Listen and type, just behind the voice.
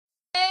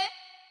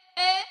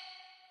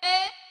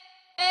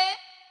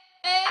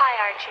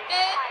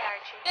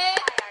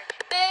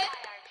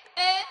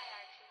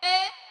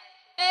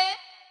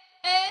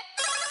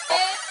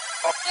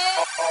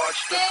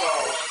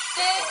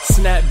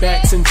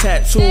Snapbacks and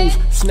tattoos,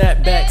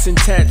 snapbacks and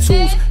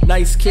tattoos,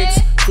 nice kicks,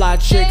 fly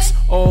chicks,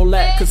 all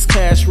that cause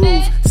cash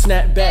rules.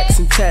 Snapbacks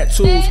and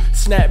tattoos,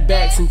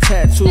 snapbacks and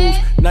tattoos,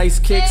 nice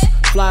kicks,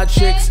 fly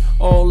chicks,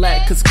 all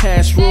that cause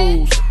cash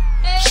rules.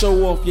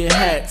 Show off your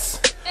hats,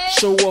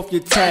 show off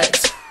your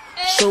tats,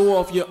 show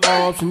off your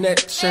arms, neck,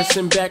 chest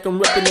and back. I'm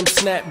ripping them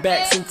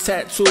snapbacks and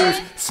tattoos,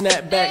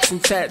 snapbacks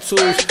and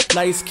tattoos,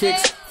 nice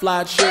kicks,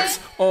 fly chicks,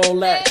 all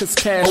that cause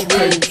cash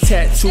rules.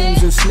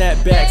 Tattoos and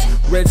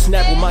snapbacks, red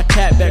snap with my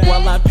cat back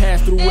while I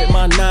pass through with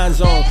my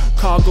nines on.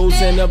 Cargoes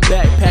in a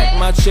backpack,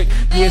 my chick,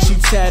 yeah, she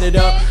tatted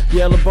up,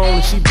 yellow bone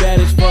and she bad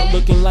as fuck,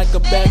 looking like a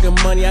bag of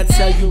money. I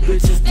tell you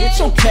bitches, get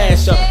your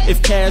cash up.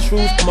 If cash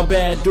rules, I'm a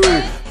bad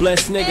dude,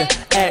 blessed nigga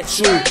at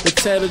you. To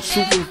tell the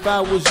truth, if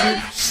I was you,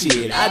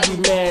 shit, I'd be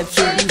mad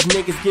too. These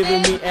niggas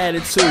giving me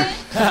attitude.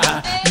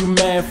 Haha, you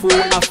mad fool?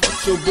 I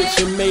fucked your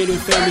bitch and made her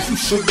famous. You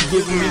should be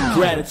giving me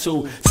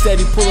gratitude.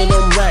 Steady pulling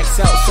them racks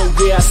out, so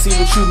yeah, I see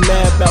what you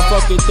mad about.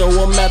 Fuck it though,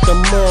 I'm at the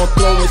mall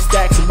throwing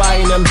stacks and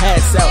buying them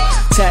hats out.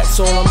 Tats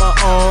all on my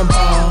arm,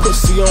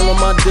 pussy all on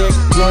my dick,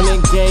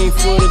 running game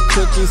for the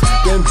cookies.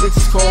 Them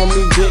bitches calling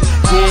me Vic.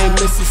 Yeah,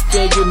 Mrs.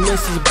 still your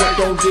missus, but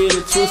don't get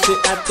it twisted.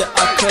 After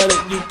I cut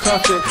it, you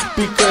cuff it,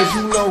 because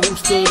you know who's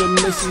still the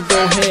missus.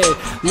 Go ahead,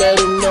 let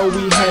them know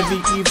we heavy,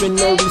 even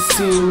though we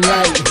seem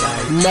light.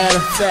 Matter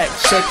of fact,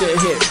 check the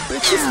hit,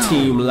 bitches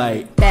team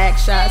light. Back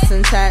shots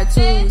and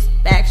tattoos,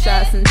 back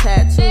shots and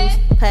tattoos,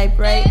 pipe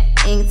right,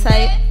 ink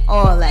tight,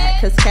 all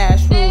that cause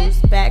cash rules.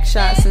 Back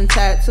shots and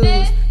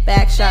tattoos,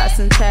 back shots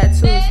and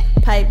tattoos,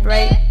 pipe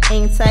right,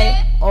 ink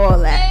tight, all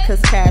that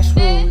cause cash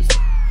rules.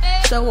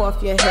 Show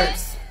off your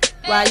hips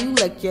while you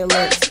lick your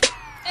lips.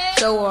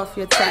 Show off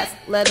your tats,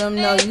 let them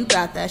know you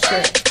got that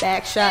shit.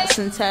 Back shots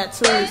and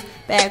tattoos,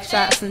 back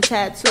shots and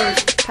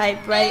tattoos,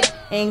 pipe right,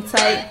 ink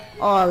tight,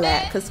 all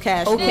that cause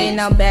cash rules. Okay,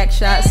 now back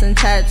shots and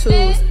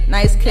tattoos,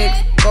 nice kicks,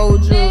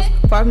 gold jewels.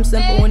 Far from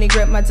simple when he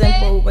grip my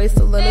dimple. Waste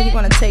a little, he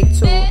wanna take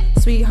two.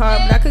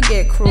 Sweetheart, but I could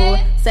get cruel.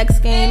 Sex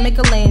game, make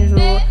a lane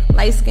rule.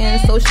 Light skin,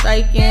 so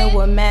striking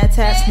with mad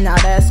tats, now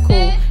that's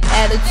cool.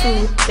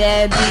 Attitude,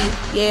 bad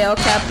beat, yeah, all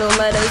capital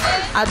letters.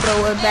 I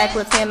throw it back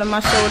with hand on my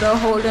shoulder,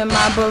 holding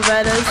my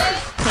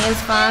Berettas. Hands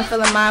fine,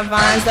 feeling my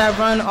vines that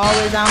run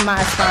always down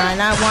my spine.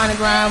 I wanna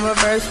grind,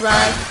 reverse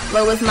ride,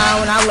 low is mine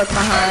when I look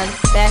behind.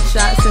 Back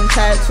shots and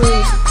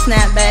tattoos,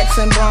 snapbacks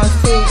and bronze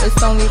too.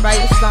 It's only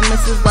right since I'm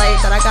Mrs. Light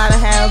that I gotta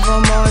have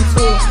them on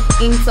too.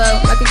 Inked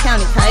up like a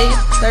county kite,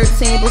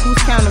 13, but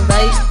who's counting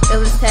right?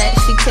 Illest tat,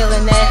 she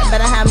killing that,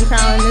 better have me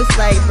crowning this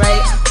light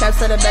right.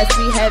 Caps are the best,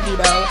 be heavy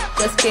though,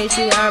 just in case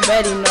you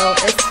already know.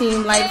 It's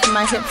team light from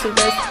my hip to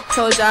wrist.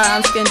 Told y'all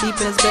I'm skin deep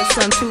in this bitch,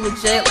 so I'm too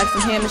legit like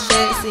some hammer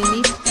shit. See me?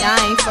 Yeah,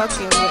 I ain't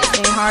fucking with.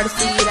 Ain't hard to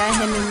see that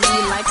him and me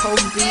like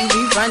Kobe B.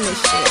 We run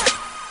this shit.